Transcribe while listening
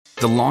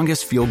The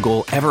longest field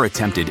goal ever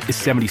attempted is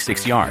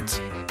 76 yards.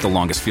 The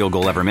longest field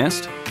goal ever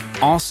missed?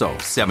 Also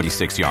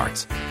 76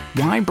 yards.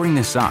 Why bring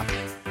this up?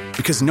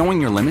 Because knowing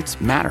your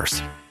limits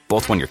matters,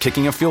 both when you're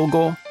kicking a field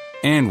goal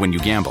and when you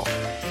gamble.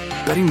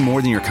 Betting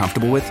more than you're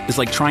comfortable with is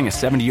like trying a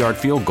 70-yard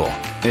field goal.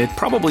 It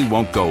probably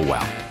won't go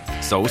well.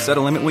 So set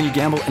a limit when you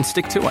gamble and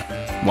stick to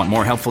it. Want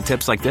more helpful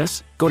tips like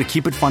this? Go to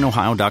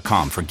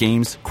keepitfunohio.com for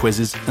games,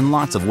 quizzes, and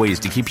lots of ways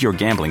to keep your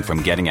gambling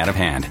from getting out of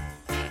hand.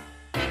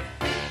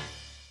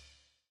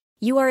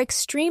 You are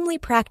extremely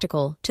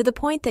practical to the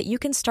point that you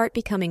can start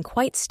becoming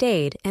quite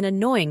staid and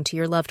annoying to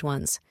your loved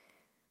ones.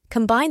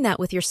 Combine that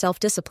with your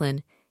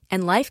self-discipline,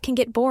 and life can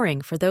get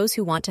boring for those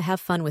who want to have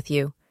fun with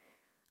you.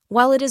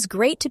 While it is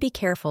great to be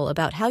careful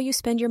about how you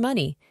spend your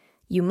money,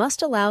 you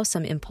must allow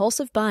some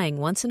impulsive buying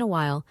once in a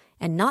while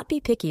and not be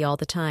picky all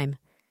the time.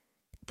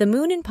 The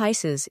moon in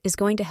Pisces is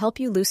going to help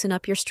you loosen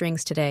up your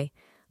strings today,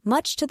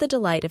 much to the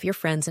delight of your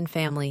friends and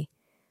family.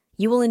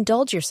 You will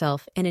indulge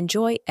yourself and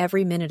enjoy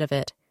every minute of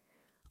it.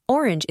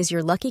 Orange is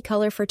your lucky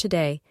color for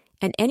today,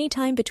 and any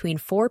time between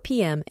 4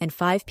 p.m. and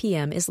 5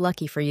 p.m. is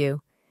lucky for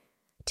you.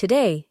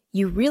 Today,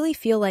 you really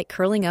feel like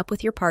curling up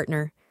with your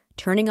partner,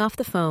 turning off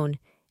the phone,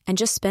 and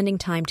just spending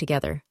time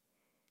together.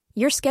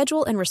 Your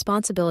schedule and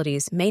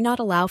responsibilities may not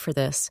allow for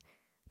this,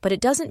 but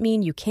it doesn't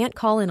mean you can't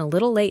call in a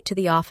little late to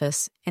the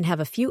office and have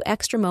a few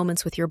extra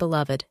moments with your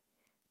beloved.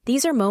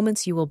 These are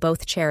moments you will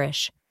both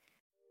cherish.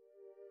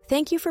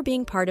 Thank you for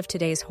being part of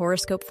today's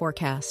horoscope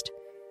forecast.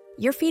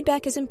 Your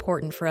feedback is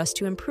important for us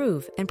to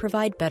improve and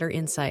provide better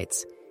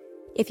insights.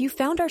 If you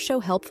found our show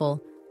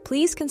helpful,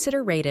 please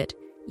consider rate it.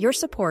 Your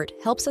support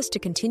helps us to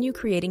continue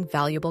creating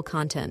valuable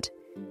content.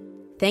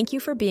 Thank you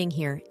for being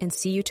here, and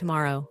see you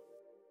tomorrow.